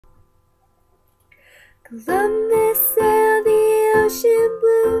Columbus sailed the ocean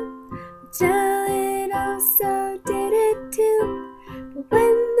blue, Magellan also did it too. But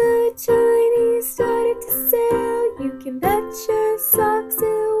when the Chinese started to sail, you can bet your socks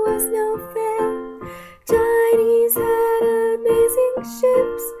it was no fail. Chinese had amazing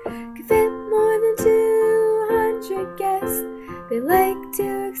ships, could fit more than 200 guests. They liked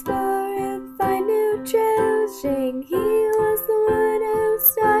to explore and find new trails. Zheng, he was the one who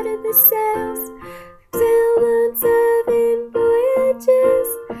started the sails. Sailed on 7 voyages.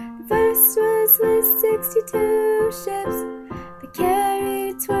 The first was with 62 ships. They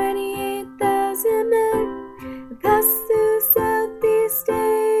carried 28,000 men and passed through Southeast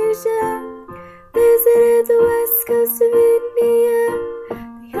Asia. Visited the west coast of India.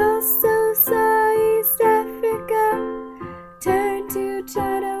 They also